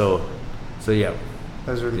 Yeah. So yeah.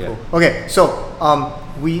 That's really Yeah. cool. Okay, so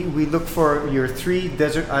we look for your 3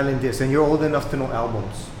 desert island discs, and you're old enough to know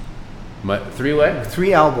albums. My 3 what?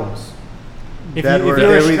 3 albums. if that you were were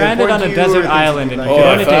either stranded on important a to you or desert things island that and you you like. could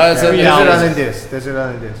Oh, only if I take was a 3 Desert hours. island disc. Desert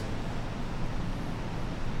island disc.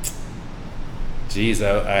 Geez,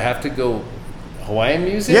 I have to go Hawaiian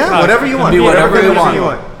music. Yeah, whatever you can want. be whatever you whatever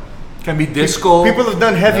want. Can be disco. People have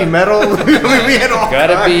done heavy metal. we had all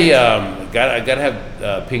Gotta kinds. be I gotta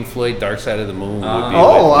have Pink Floyd, Dark Side of the Moon. Would be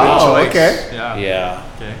Oh, like- wow. Choice. okay. Yeah. Yeah,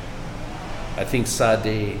 Okay. I think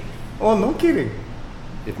Sade, Oh, no kidding.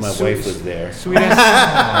 if my wife was there.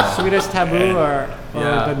 Sweetest taboo or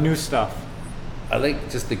Yeah. the new stuff. I like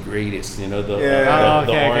just the greatest, you know, the Yeah.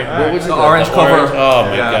 the Okay, orange. okay. What was it? The orange cover. orange- Oh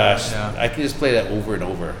my Yeah, gosh, yeah. I can just play that over and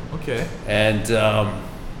over. Okay. And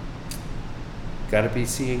gotta be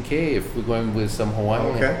C&K if we're going with some Hawaiian.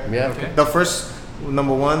 Okay. Yeah. Okay. The first,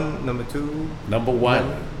 number 1, number 2. Number one.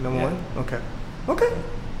 Number Yeah. 1? Okay. Okay.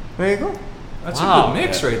 There you go. That's Wow. a good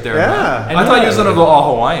mix right there, Yeah. man. And I thought you was gonna go all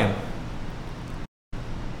Hawaiian.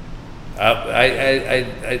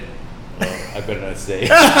 I better not say.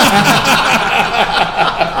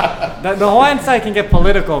 The Hawaiian side can get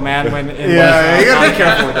political, man. When Yeah, you gotta be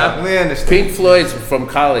careful with that. We understand. Pink Floyd's from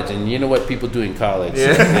college, and you know what people do in college.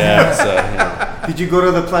 Yeah. So, you know, Did you go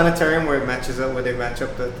to the planetarium where it matches up, where they match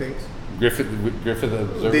up the things? Griffith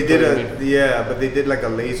Observatory. They did I mean. but they did like a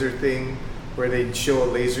laser thing where they'd show a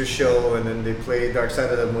laser show and then they play Dark Side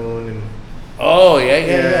of the Moon and Oh yeah.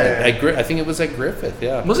 Yeah. I think it was at Griffith.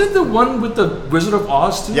 Yeah. Wasn't the one with the Wizard of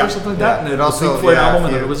Oz too, Yeah, or something like yeah. that? And It the also- Pink Floyd yeah, album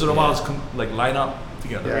and yeah. the Wizard of Oz line up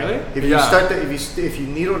together. yeah. Really? If you Yeah. start if you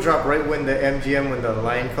needle drop right when the MGM when the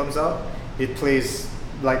line comes out, it plays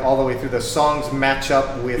like all the way through. The songs match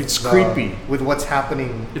up with It's creepy. with what's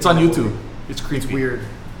happening. It's on in the YouTube. movie. It's creepy. It's weird.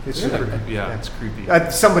 It's super. Yeah, it's creepy.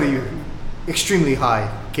 Somebody extremely high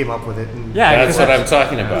came up with it. And Yeah, That's what I'm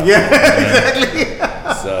talking about. Yeah, exactly.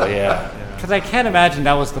 So yeah. because I can't imagine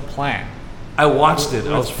that was the plan. I watched it.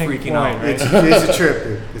 I was With Pink freaking Floyd, out. right? It's a trip,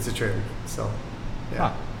 dude. It's a trip. So, yeah,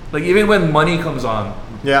 Huh. Like even when money comes on,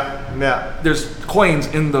 yeah. there's coins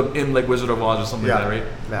in like Wizard of Oz or something Yeah, like that,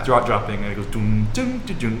 right? yeah. Dropping and it goes doom doom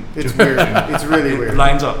doom doom. It's weird. It's really It weird.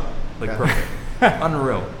 lines up like Yeah. perfect.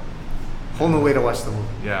 Unreal. Whole new way to watch the movie.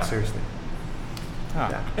 Yeah. Seriously. Huh.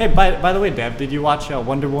 Yeah. Hey, by the way, Deb, did you watch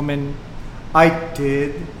Wonder Woman I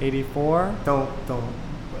did. '84? Don't.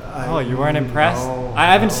 Oh, you weren't impressed? No, I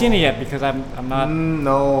haven't no. seen it yet because I'm not.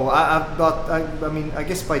 No, I mean, I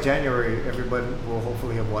guess by January everybody will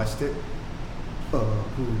hopefully have watched it.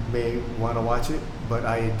 Who may want to watch it, but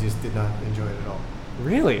I just did not enjoy it at all.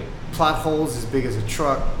 Really? Plot holes as big as a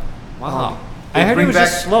truck. Wow. They I heard it bring was back,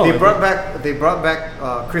 just slow. They brought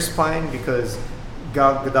back Chris Pine because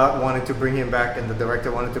Gal Gadot wanted to bring him back and the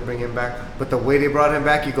director wanted to bring him back. But the way they brought him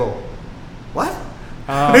back, you go, what?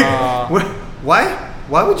 Like,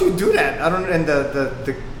 why would you do that? I don't. And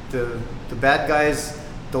the bad guys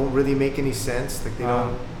don't really make any sense. Like they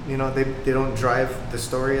don't. You know, they don't drive the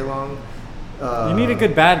story along. You need a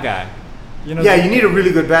good bad guy. You know. Yeah, you need a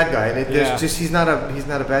really good bad guy, and Yeah. he's not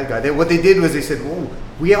a bad guy. What they did was they said, "Whoa,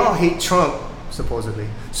 we all hate Trump." Supposedly,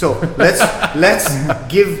 so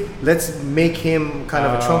let's make him kind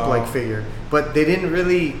of a Trump-like figure, but they didn't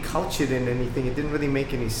really couch it in anything. It didn't really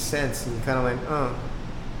make any sense, and you kind of went,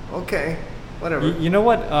 okay, whatever. You know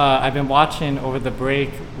what I've been watching over the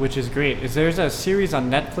break, which is great, is there's a series on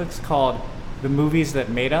Netflix called The Movies That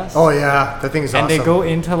Made Us. Oh yeah, that thing is and awesome. they go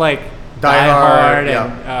into like Die Hard,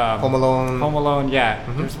 and Home Alone. Home Alone, yeah.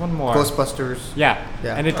 There's one more. Ghostbusters. Yeah.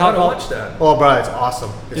 Yeah. And they I talk gotta about watch that. Oh, bro, it's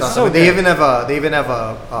awesome. It's It's awesome. so They good. even have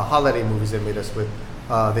a holiday movies they made us with.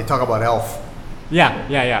 They talk about Elf.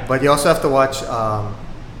 Yeah. But you also have to watch.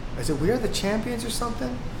 Is it We Are the Champions or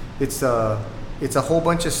something? It's a whole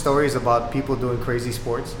bunch of stories about people doing crazy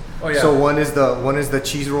sports. Oh, yeah. So one is the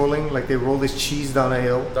cheese rolling, like they roll this cheese down a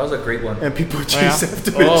hill, That was a great one. and people chase yeah?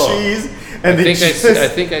 after the Oh. cheese, I and they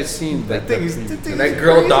think I've seen that. thing is, preview. thing And is that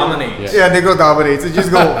girl crazy. dominates. Yeah, they go dominates. They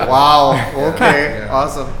just go, wow, okay, Yeah.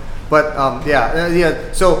 awesome. But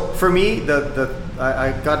yeah. So for me,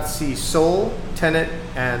 I got to see Soul, Tenet,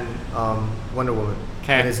 and Wonder Woman.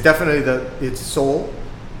 'Kay. And it's definitely it's Soul,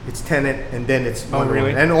 it's Tenet, and then it's Wonder really?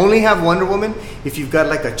 Woman. And only have Wonder Woman if you've got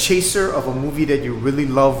like a chaser of a movie that you really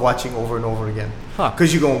love watching over and over again. Huh.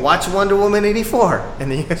 Because you're gonna watch Wonder Woman 84, and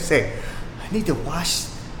then you're gonna say, I need to wash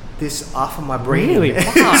this off of my brain. Really?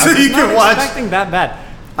 Wow. so I was you can not watch. expecting that bad.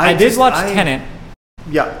 I I did just- watch I- Tenet,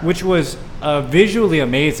 Yeah. which was visually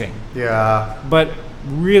amazing, Yeah. but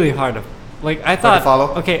really hard to. Like I thought,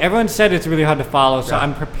 follow? okay, everyone said it's really hard to follow, so Yeah.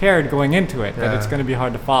 I'm prepared going into it that Yeah. it's going to be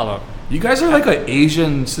hard to follow. You guys are like an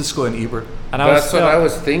Asian Cisco and Ebert. And I was That's what I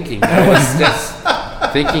was thinking. I was just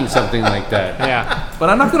thinking something like that. Yeah. But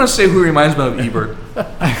I'm not gonna say who reminds me of Ebert.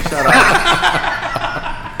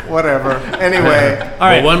 Whatever. Anyway. All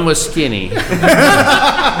right. But one was skinny.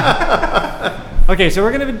 Okay, so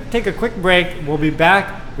we're going to take a quick break. We'll be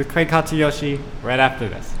back with Craig Katsuyoshi right after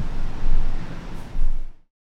this.